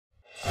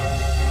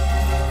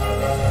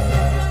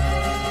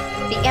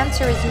The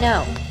answer is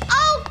no.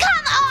 Oh,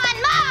 come on,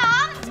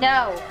 Mom!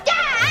 No.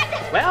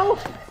 Dad! Well,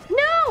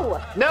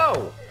 No!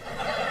 no.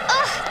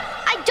 Ugh,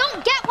 I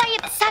don't get why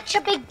it's such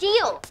a big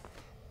deal.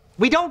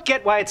 We don't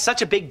get why it's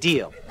such a big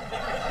deal.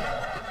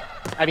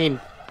 I mean,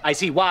 I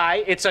see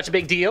why it's such a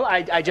big deal.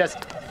 I'm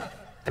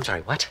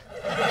sorry, what?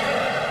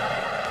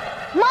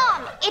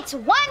 Mom, it's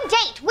one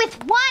date with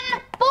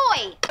one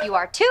boy. You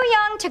are too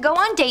young to go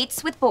on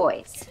dates with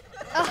boys.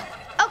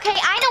 Okay,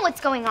 I know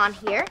what's going on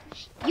here.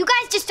 You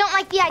guys just don't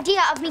like the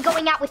idea of me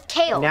going out with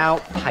Kale. Now,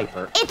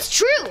 Piper. It's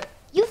true.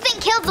 You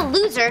think Kale's a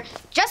loser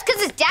just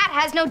because his dad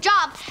has no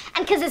job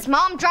and because his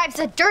mom drives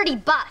a dirty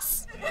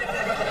bus.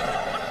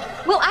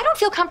 Well, I don't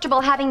feel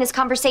comfortable having this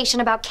conversation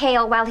about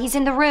Kale while he's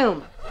in the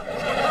room.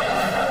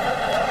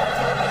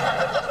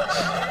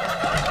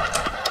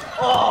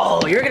 Oh,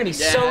 you're gonna be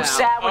so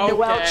sad when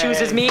Noelle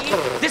chooses me.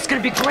 This is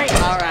gonna be great.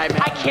 All right,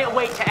 man. I can't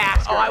wait to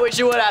ask her. Oh, I wish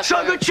you would ask her.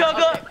 Chugga,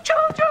 chugga,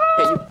 chugga.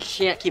 Hey, you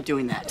can't keep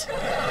doing that.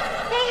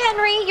 Hey,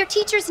 Henry, your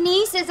teacher's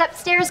niece is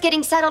upstairs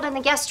getting settled in the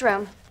guest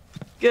room.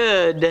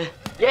 Good.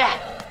 Yeah,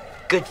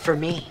 good for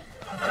me.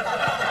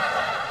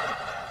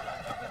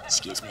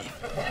 Excuse me.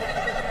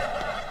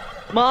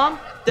 Mom,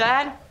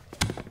 Dad,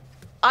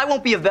 I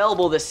won't be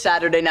available this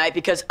Saturday night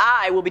because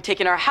I will be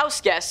taking our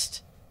house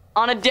guest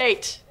on a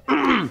date.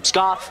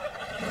 Scoff.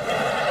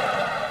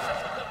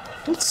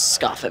 Don't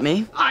scoff at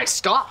me. I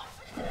scoff.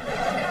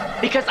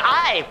 Because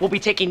I will be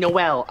taking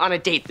Noelle on a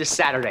date this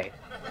Saturday.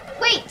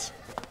 Wait,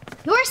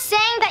 you're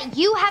saying that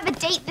you have a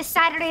date this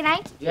Saturday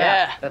night?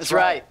 Yeah, that's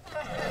right.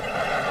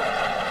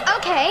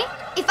 Okay,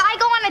 if I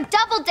go on a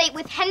double date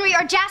with Henry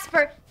or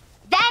Jasper,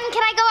 then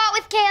can I go out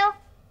with Kale?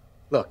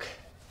 Look,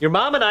 your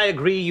mom and I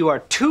agree you are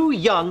too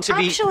young to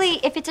be... Actually,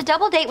 if it's a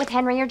double date with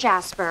Henry or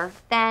Jasper,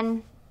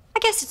 then I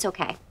guess it's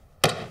okay.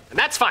 And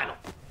that's final.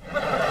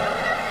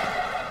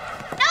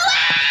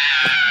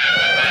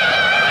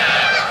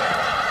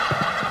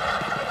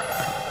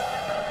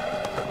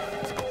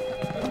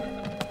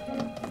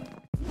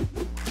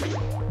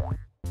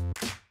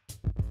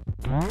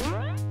 Noah!